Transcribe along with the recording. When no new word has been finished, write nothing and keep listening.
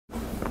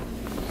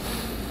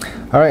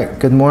All right,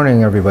 good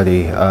morning,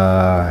 everybody.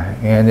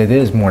 And it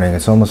is morning.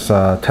 It's almost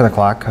 10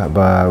 o'clock,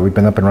 but we've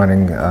been up and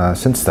running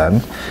since then.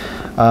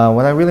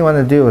 What I really want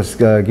to do is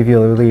give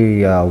you a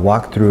really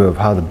walkthrough of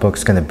how the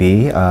book's going to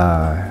be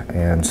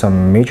and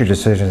some major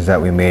decisions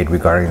that we made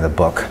regarding the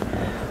book,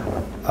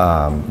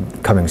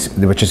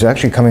 which is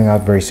actually coming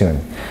out very soon.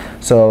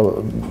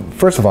 So,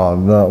 first of all,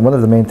 one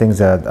of the main things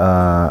that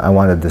I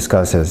wanted to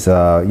discuss is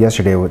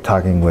yesterday we're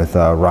talking with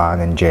Ron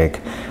and Jake.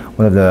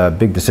 One of the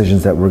big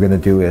decisions that we're going to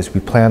do is we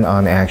plan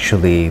on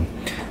actually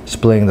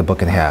splitting the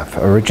book in half.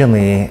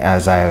 Originally,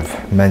 as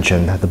I've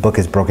mentioned, the book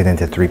is broken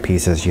into three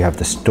pieces. You have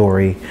the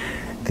story,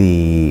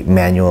 the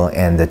manual,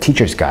 and the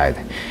teacher's guide.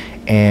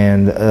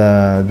 And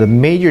the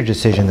major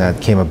decision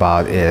that came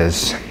about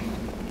is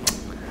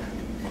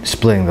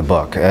splitting the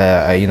book.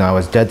 I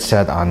was dead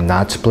set on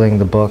not splitting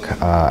the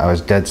book. I was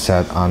dead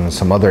set on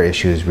some other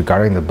issues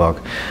regarding the book,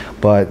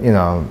 but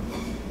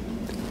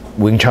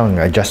Wing Chun,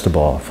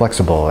 adjustable,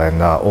 flexible,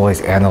 and always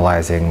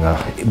analyzing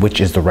which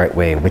is the right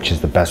way, which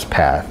is the best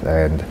path,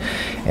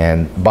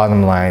 and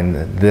bottom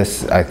line,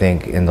 this I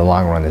think in the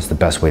long run is the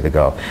best way to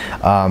go.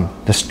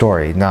 The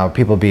story. Now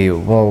people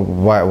well,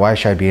 why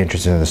should I be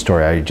interested in the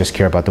story? I just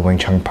care about the Wing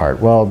Chun part.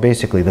 Well,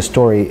 basically the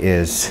story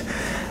is,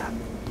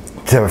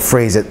 to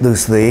phrase it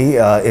loosely,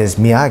 is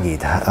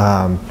Miyagi.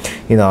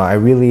 I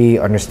really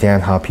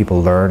understand how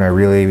people learn. I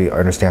really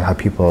understand how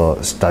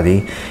people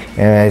study.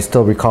 And I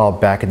still recall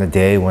back in the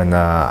day when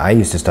I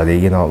used to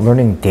study,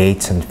 learning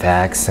dates and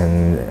facts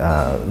and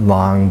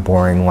long,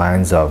 boring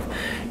lines of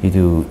you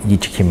do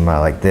Yichikima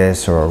like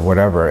this or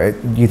whatever,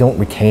 you don't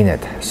retain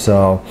it.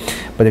 So,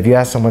 but if you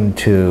ask someone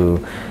to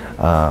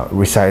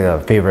recite a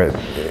favorite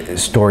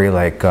story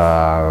like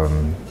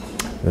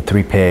The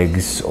Three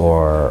Pigs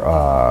or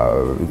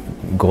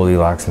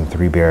Goldilocks and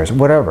Three Bears,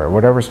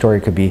 whatever story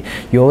it could be,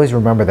 you always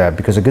remember that,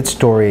 because a good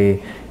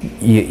story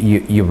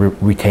you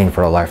retain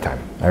for a lifetime.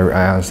 I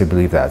honestly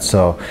believe that.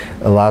 So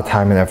a lot of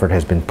time and effort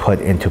has been put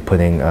into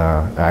putting,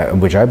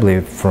 which I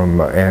believe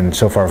and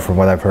so far from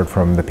what I've heard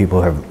from the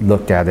people who have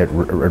looked at it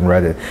and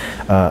read it,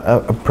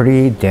 a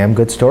pretty damn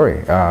good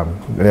story.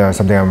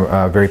 Something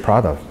I'm very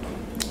proud of.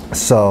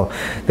 So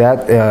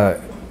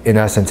that in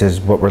essence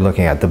is what we're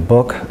looking at. The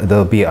book,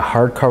 there'll be a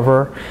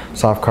hardcover,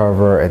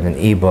 softcover, and an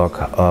ebook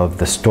of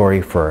the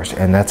story first,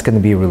 and that's going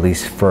to be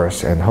released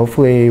first, and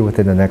hopefully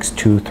within the next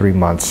 2-3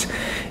 months,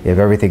 if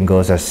everything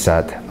goes as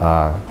set,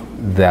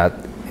 that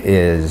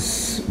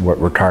is what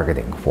we're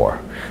targeting for.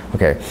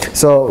 Okay,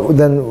 so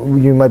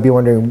then you might be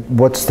wondering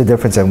what's the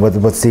difference, and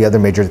what's the other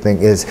major thing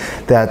is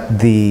that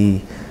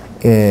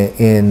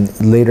in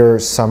later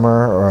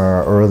summer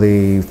or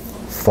early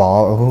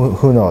fall,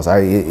 who knows?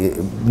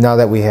 Now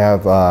that we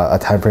have a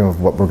time frame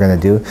of what we're going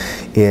to do,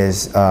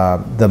 is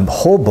the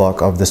whole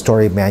book of the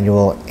story,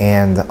 manual,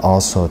 and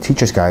also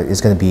teacher's guide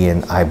is going to be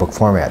in iBook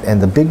format. And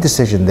the big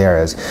decision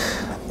there is,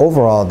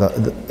 overall,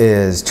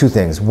 is two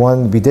things.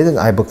 One, we did an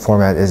iBook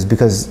format is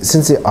because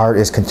since the art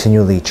is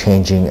continually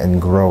changing and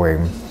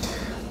growing,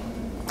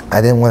 I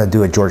didn't want to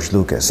do a George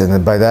Lucas,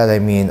 and by that I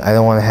mean I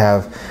don't want to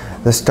have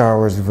the Star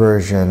Wars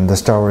version, the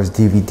Star Wars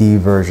DVD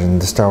version,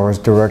 the Star Wars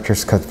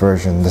Director's Cut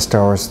version, the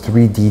Star Wars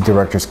 3D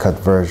Director's Cut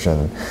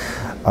version,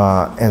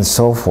 and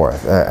so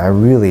forth. I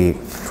really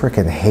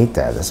freaking hate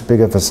that. As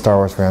big of a Star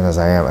Wars fan as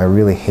I am, I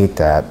really hate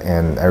that,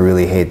 and I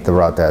really hate the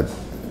route that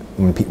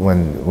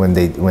when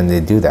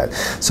they do that.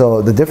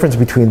 So the difference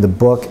between the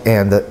book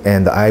and the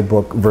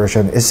iBook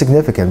version is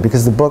significant,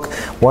 because the book,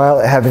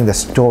 while having the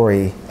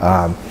story,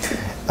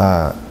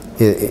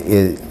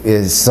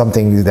 is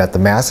something that the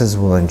masses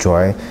will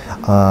enjoy.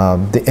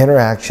 The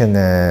interaction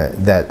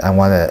that I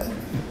want to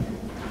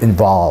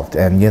involved,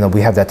 and we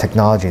have that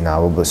technology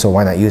now, so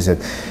why not use it?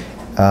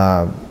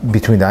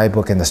 Between the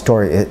iBook and the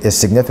story is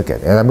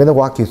significant, and I'm going to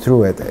walk you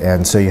through it,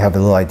 and so you have a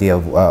little idea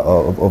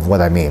of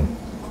what I mean.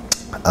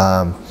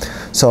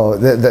 So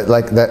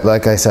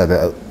like I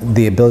said,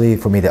 the ability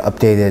for me to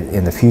update it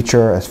in the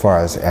future, as far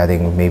as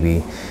adding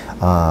maybe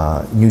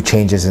new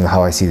changes in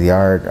how I see the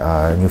art,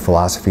 new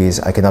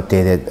philosophies, I can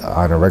update it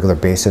on a regular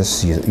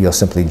basis. You'll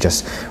simply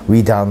just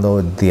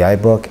re-download the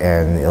iBook,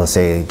 and it'll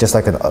say, just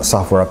like a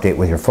software update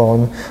with your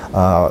phone,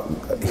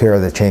 here are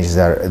the changes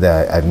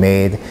that I've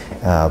made,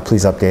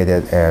 please update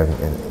it,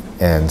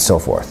 and so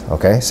forth.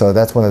 Okay, so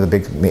that's one of the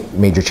big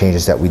major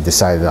changes that we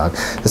decided on.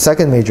 The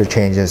second major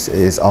changes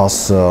is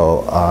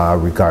also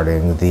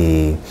regarding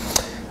the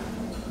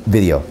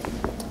video.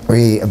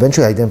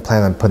 Eventually I didn't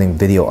plan on putting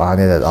video on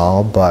it at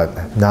all, but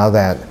now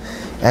that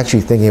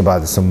actually thinking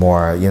about it some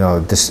more,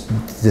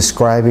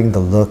 describing the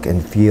look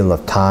and feel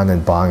of Tan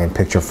and Bong in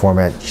picture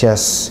format,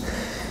 just,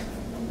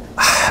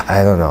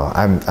 I don't know,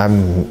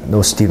 I'm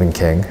no Stephen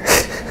King.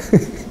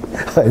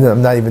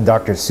 I'm not even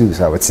Dr.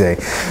 Seuss, I would say.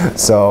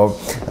 So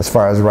as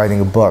far as writing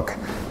a book,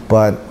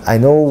 but I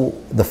know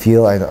the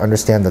feel, I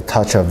understand the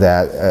touch of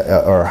that,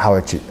 or how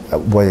it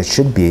what it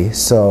should be.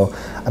 So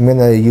I'm going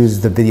to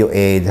use the video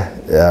aid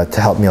to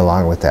help me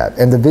along with that.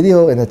 And the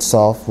video in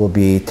itself will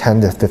be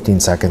 10 to 15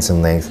 seconds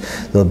in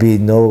length. There'll be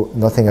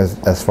nothing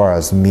as far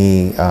as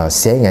me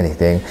saying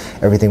anything.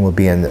 Everything will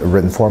be in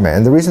written format.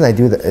 And the reason I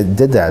did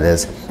that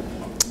is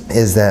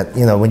that,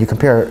 you know, when you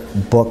compare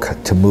book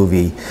to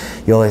movie,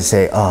 you always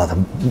say, oh,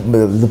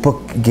 the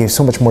book gave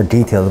so much more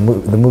detail,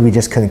 the movie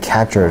just couldn't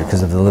capture it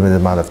because of the limited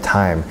amount of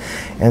time.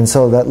 And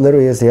so that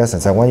literally is the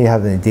essence. I want you to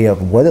have an idea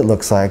of what it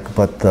looks like,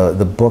 but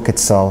the book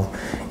itself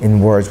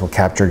in words will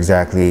capture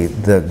exactly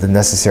the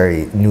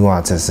necessary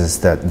nuances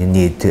that you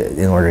need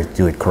in order to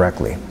do it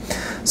correctly.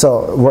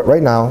 So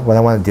right now, what I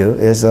want to do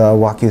is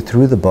walk you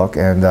through the book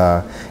and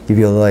give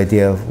you a little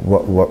idea of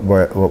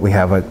what we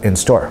have in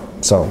store.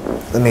 So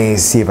let me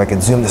see if I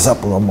can zoom this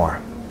up a little more.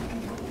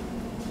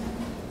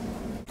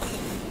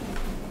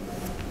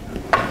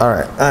 All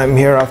right, I'm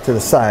here off to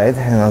the side,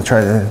 and I'll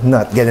try to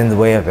not get in the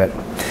way of it.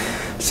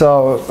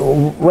 So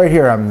right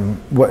here,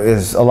 what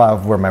is a lot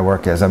of where my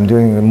work is. I'm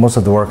doing most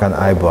of the work on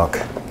iBook,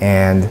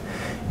 and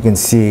you can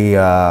see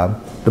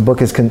the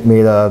book is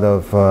made out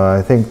of,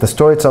 I think the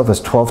story itself is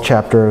 12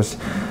 chapters.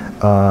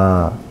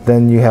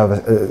 Then you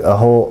have a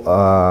whole,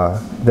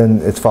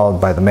 then it's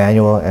followed by the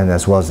manual and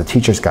as well as the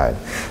teacher's guide.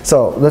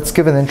 So let's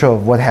give an intro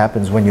of what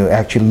happens when you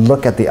actually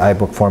look at the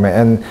iBook format.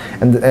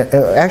 And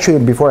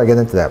actually, before I get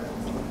into that,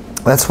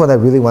 that's what I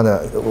really want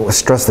to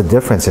stress the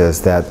difference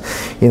is that,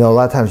 you know, a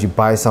lot of times you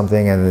buy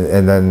something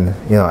and then,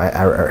 you know,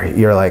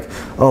 you're like,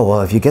 oh,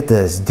 well, if you get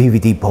this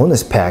DVD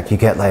bonus pack, you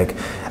get like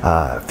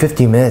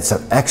 50 minutes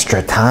of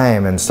extra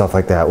time and stuff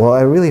like that. Well,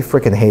 I really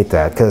freaking hate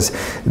that, because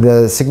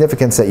the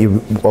significance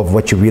of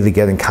what you really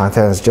get in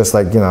content is just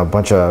like, you know, a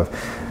bunch of,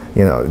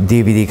 you know,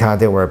 DVD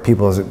content where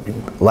people's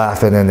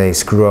laughing and they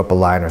screw up a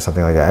line or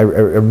something like that. I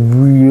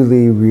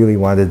really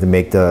wanted to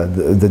make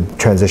the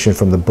transition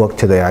from the book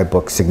to the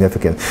iBook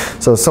significant.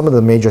 So some of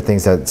the major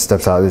things that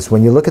steps out is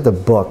when you look at the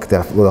book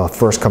that will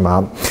first come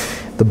out,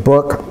 the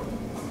book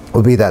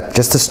will be that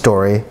just a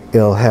story.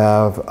 It'll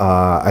have,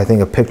 I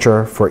think, a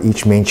picture for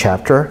each main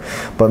chapter,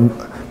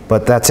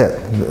 but that's it.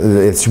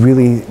 It's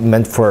really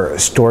meant for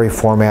story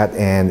format,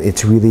 and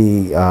it's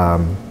really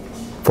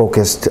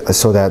focused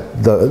so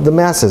that the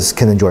masses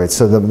can enjoy it,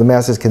 so the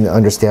masses can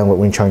understand what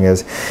Wing Chun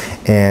is,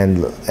 and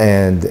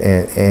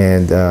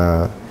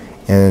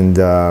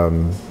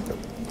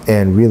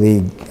really,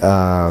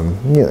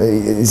 you know,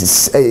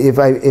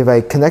 if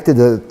I connected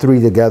the three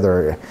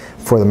together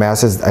for the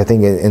masses, I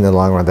think in the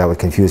long run that would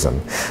confuse them.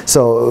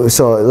 So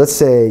let's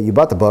say you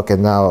bought the book,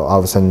 and now all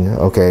of a sudden,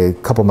 okay, a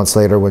couple months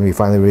later when we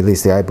finally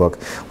release the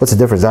iBook, what's the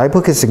difference? The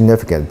iBook is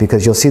significant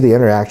because you'll see the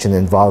interaction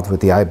involved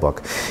with the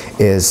iBook.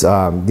 Is the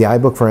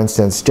iBook, for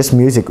instance, just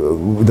music,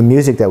 the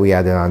music that we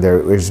added on there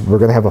is we're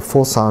going to have a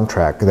full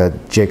soundtrack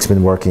that Jake's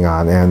been working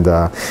on, and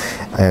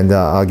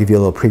I'll give you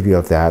a little preview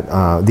of that.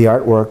 The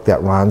artwork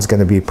that Ron's going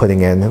to be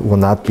putting in will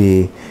not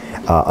be,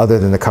 other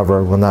than the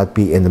cover, will not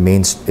be in the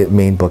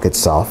main book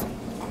itself.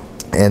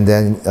 And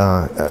then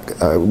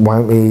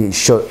why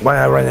don't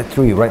I run it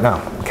through you right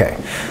now? Okay,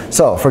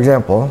 so for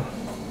example,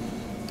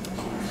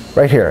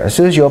 right here, as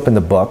soon as you open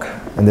the book,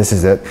 and this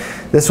is it,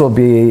 this will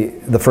be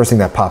the first thing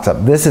that pops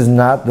up. This is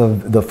not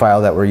the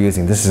file that we're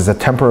using. This is a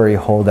temporary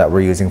hold that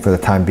we're using for the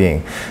time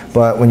being.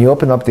 But when you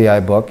open up the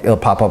iBook, it'll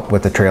pop up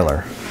with the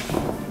trailer.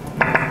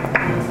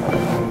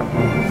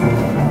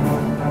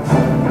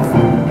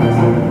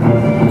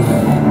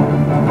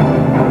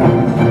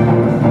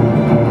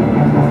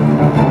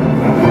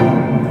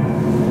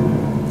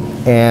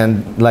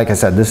 And like I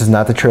said, this is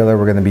not the trailer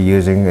we're going to be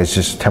using. It's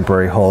just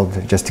temporary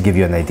hold, just to give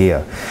you an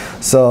idea.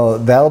 So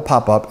that'll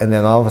pop up, and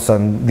then all of a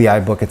sudden the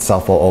iBook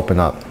itself will open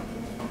up.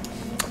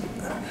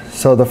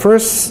 So the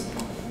first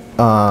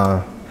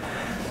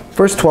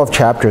 12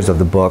 chapters of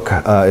the book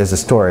is a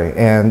story,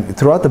 and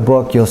throughout the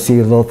book you'll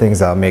see little things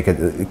that'll make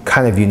it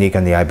kind of unique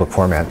on the iBook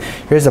format.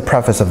 Here's the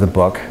preface of the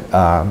book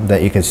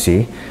that you can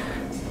see.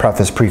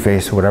 Preface,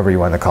 preface, whatever you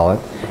want to call it.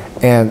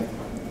 And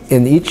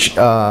in each,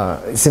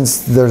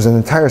 since there's an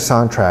entire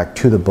soundtrack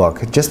to the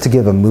book, just to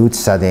give a mood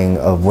setting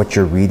of what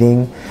you're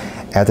reading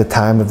at the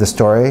time of the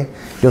story,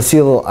 you'll see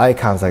little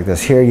icons like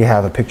this. Here you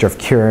have a picture of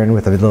Kieran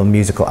with a little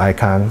musical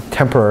icon,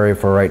 temporary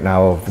for right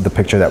now of the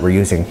picture that we're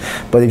using.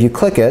 But if you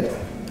click it,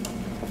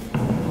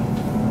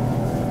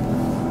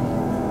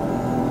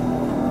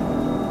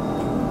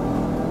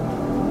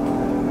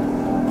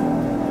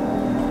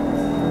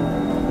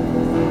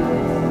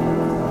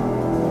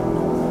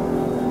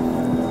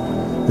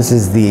 this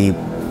is the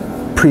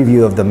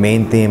preview of the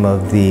main theme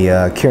of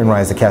the Kieran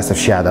Rise, the Cast of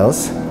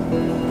Shadows.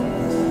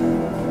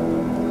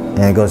 And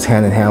it goes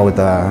hand in hand with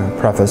the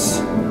preface,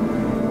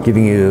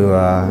 giving you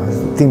a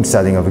theme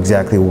setting of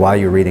exactly why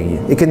you're reading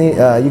it. You can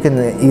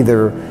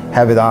either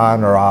have it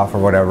on or off or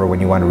whatever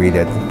when you want to read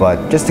it,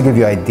 but just to give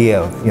you an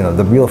idea of, you know,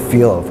 the real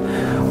feel of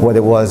what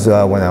it was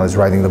when I was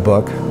writing the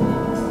book.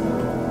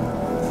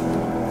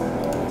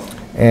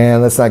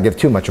 And let's not give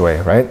too much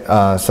away, right?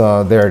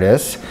 So there it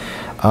is.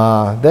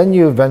 Then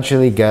you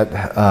eventually get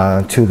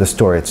to the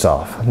story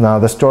itself. Now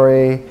the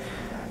story,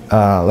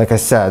 like I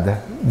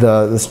said,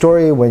 the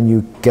story when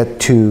you get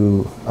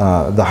to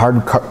the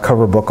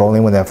hardcover book only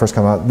when that first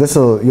come out,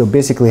 you'll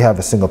basically have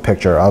a single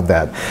picture of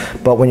that.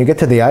 But when you get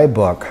to the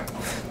iBook,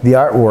 the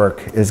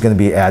artwork is going to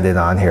be added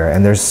on here,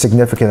 and there's a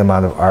significant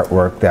amount of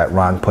artwork that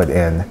Ron put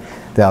in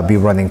that'll be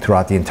running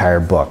throughout the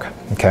entire book.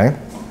 Okay.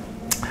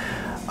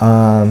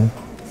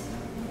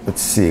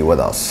 Let's see what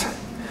else.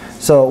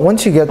 So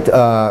once you get,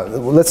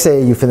 let's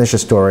say you finish a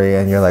story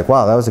and you're like,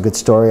 wow, that was a good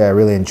story, I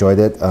really enjoyed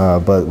it,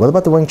 but what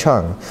about the Wing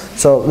Chun?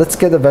 So let's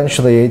get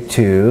eventually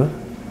to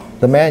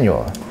the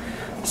manual.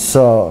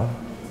 So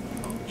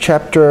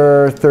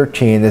chapter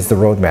 13 is the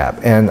roadmap,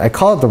 and I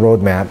call it the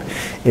roadmap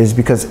is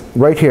because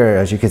right here,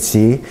 as you can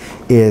see,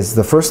 is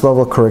the first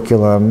level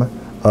curriculum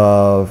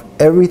of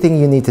everything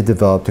you need to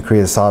develop to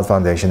create a solid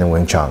foundation in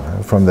Wing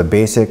Chun, from the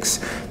basics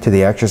to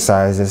the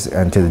exercises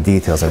and to the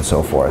details and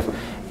so forth.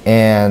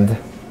 And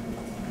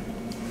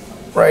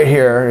right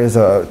here is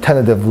a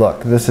tentative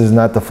look. This is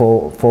not the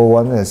full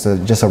one. It's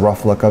just a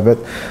rough look of it,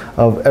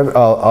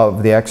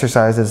 of the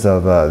exercises,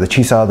 of the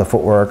chi sao, the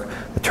footwork,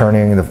 the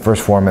turning, the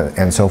first form,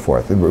 and so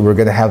forth. We're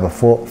going to have a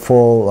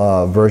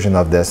full version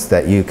of this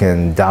that you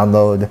can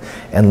download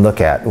and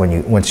look at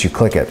once you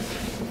click it.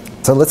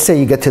 So let's say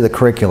you get to the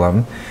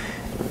curriculum,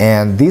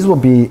 and these will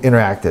be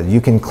interactive.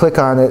 You can click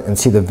on it and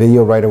see the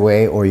video right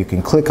away, or you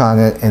can click on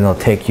it and it'll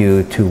take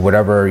you to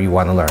whatever you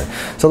want to learn.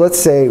 So let's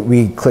say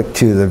we click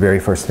to the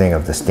very first thing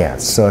of the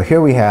stance. So here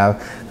we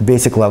have the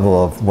basic level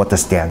of what the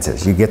stance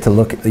is. You get to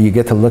look at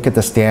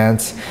the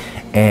stance,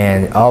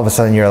 and all of a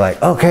sudden you're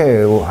like,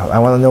 okay, well, I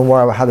want to know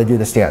more about how to do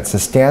the stance. The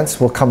stance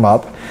will come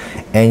up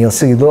and you'll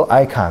see little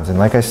icons, and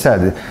like I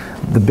said,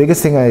 the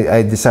biggest thing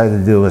I decided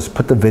to do was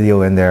put the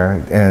video in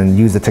there and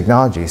use the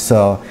technology.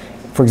 So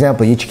for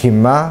example,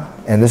 Ichikima,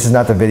 and this is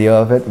not the video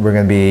of it, we're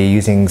going to be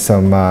using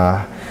some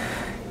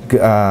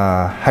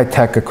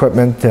high-tech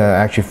equipment to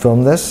actually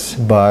film this,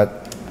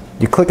 but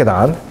you click it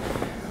on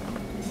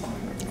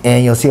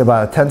and you'll see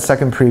about a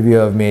 10-second preview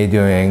of me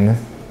doing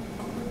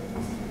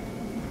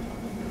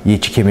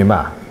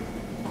Ichikima,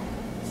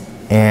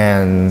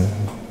 and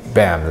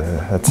bam,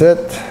 that's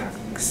it.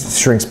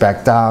 Shrinks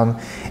back down,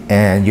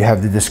 and you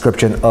have the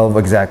description of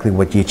exactly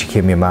what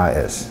Yichikimima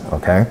is,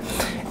 okay?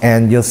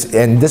 And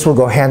this will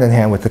go hand in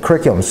hand with the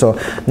curriculum. So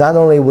not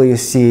only will you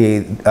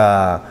see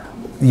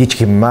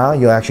Yichikimima,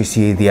 you'll actually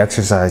see the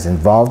exercise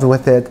involved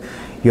with it.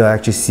 You'll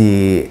actually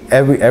see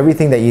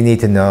everything that you need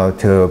to know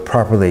to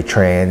properly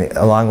train,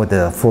 along with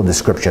the full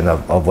description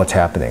of what's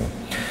happening.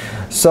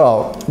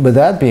 So with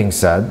that being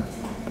said,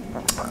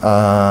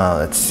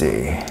 let's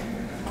see.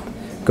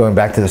 Going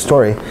back to the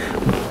story,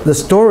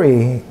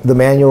 the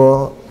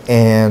manual,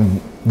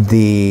 and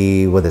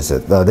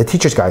the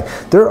teacher's guide,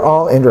 they're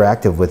all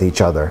interactive with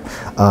each other.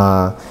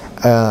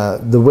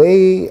 The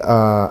way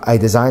I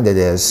designed it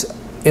is,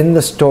 in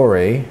the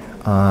story,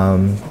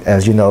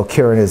 as you know,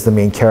 Kieran is the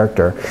main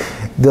character.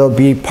 There'll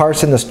be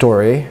parts in the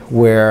story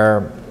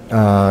where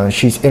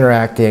she's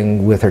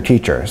interacting with her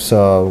teacher.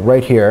 So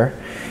right here,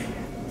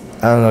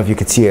 I don't know if you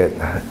can see it,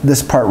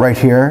 this part right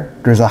here,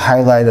 there's a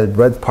highlighted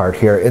red part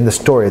here in the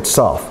story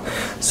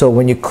itself. So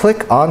when you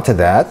click onto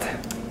that,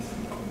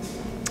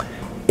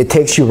 it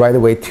takes you right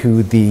away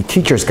to the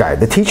teacher's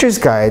guide. The teacher's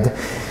guide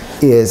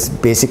is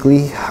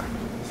basically,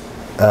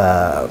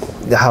 how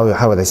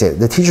would I say it?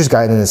 The teacher's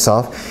guide in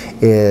itself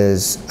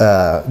is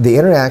the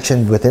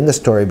interaction within the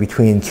story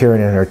between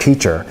Kieran and her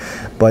teacher,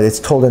 but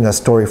it's told in a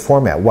story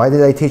format. Why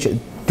did I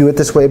do it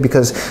this way?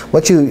 Because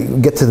once you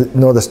get to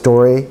know the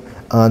story,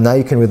 now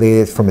you can relate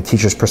it from a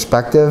teacher's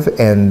perspective,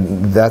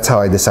 and that's how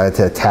I decided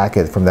to attack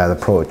it from that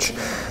approach.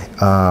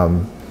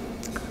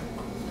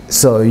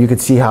 So you could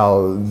see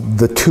how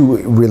the two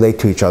relate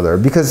to each other,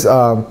 because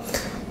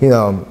you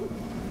know,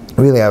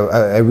 really,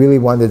 I really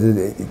wanted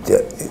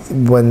to,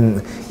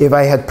 if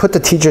I had put the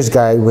teacher's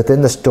guide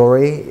within the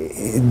story,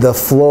 the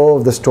flow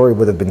of the story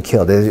would have been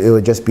killed. It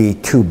would just be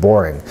too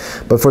boring.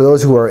 But for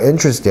those who are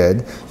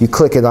interested, you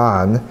click it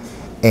on,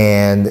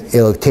 and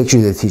it'll take you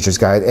to the teacher's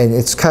guide, and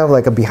it's kind of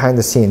like a behind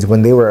the scenes.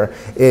 When they were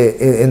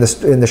in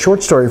the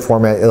short story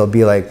format, it'll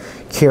be like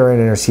Kieran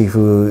and her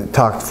Sifu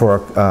talked for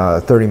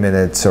 30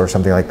 minutes or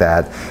something like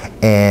that,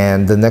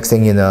 and the next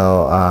thing you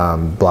know,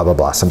 blah blah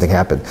blah, something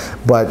happened.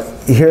 But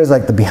here's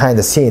like the behind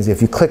the scenes.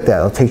 If you click that,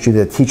 it'll take you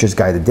to the teacher's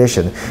guide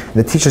edition.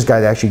 The teacher's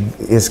guide actually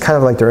is kind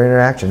of like their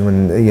interaction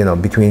when, you know,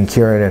 between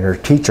Kieran and her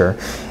teacher,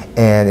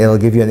 and it'll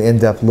give you an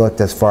in-depth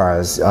look as far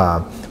as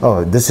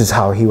oh, this is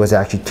how he was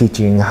actually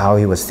teaching, how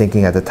he was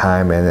thinking at the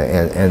time,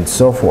 and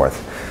so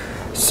forth.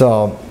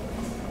 So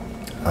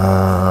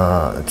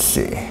let's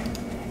see,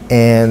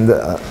 and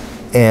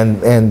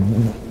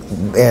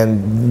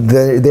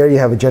there you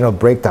have a general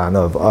breakdown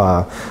of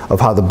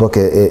how the book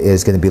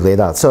is going to be laid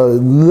out. So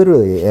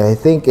literally, I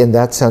think in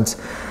that sense,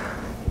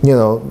 you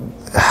know,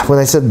 when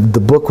I said the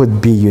book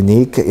would be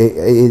unique,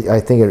 I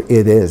think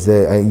it is.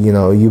 You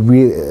know,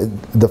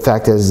 the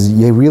fact is,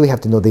 you really have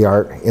to know the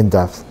art in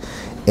depth,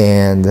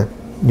 and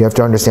you have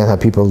to understand how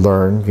people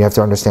learn. You have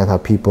to understand how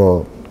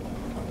people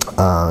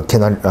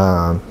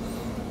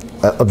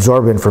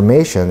absorb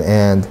information.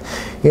 And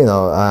you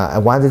know, I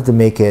wanted to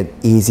make it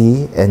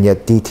easy and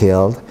yet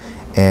detailed.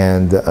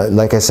 And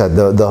like I said,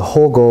 the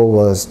whole goal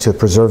was to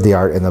preserve the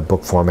art in a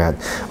book format,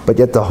 but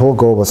yet the whole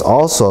goal was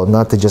also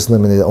not to just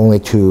limit it only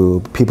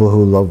to people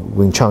who love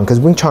Wing Chun, because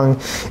Wing Chun,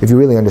 if you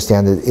really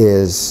understand it,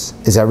 is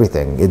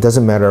everything. It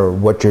doesn't matter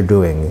what you're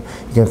doing.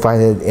 You can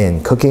find it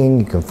in cooking,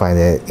 you can find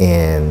it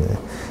in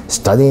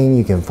studying,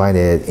 you can find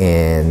it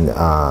in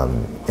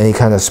any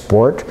kind of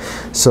sport.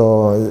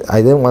 So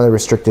I didn't want to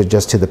restrict it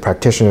just to the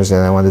practitioners, and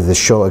I wanted to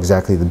show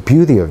exactly the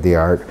beauty of the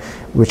art,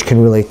 which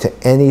can relate to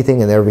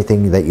anything and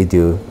everything that you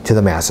do, to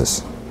the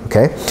masses.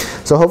 Okay,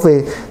 so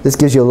hopefully this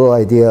gives you a little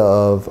idea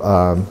of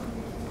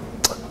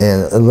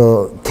and a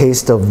little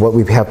taste of what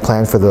we have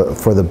planned for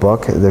the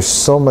book. There's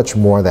so much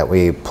more that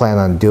we plan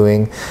on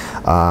doing.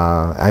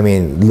 I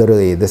mean,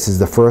 literally, this is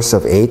the first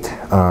of 8.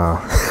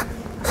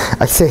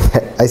 I say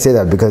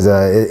that because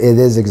it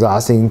is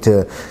exhausting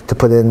to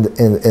put in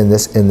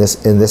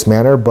this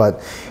manner,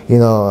 but you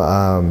know,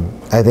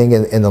 I think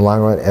in the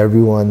long run,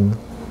 everyone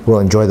will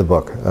enjoy the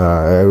book.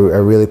 I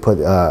really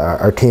put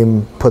our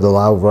team put a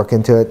lot of work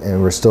into it,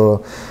 and we're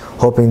still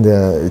hoping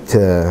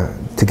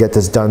to get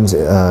this done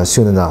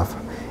soon enough.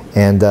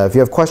 And if you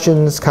have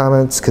questions,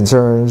 comments,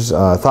 concerns,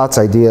 thoughts,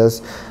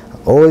 ideas,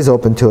 always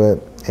open to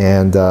it.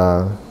 And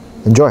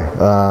enjoy.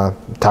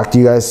 Talk to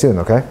you guys soon.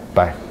 Okay,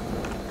 bye.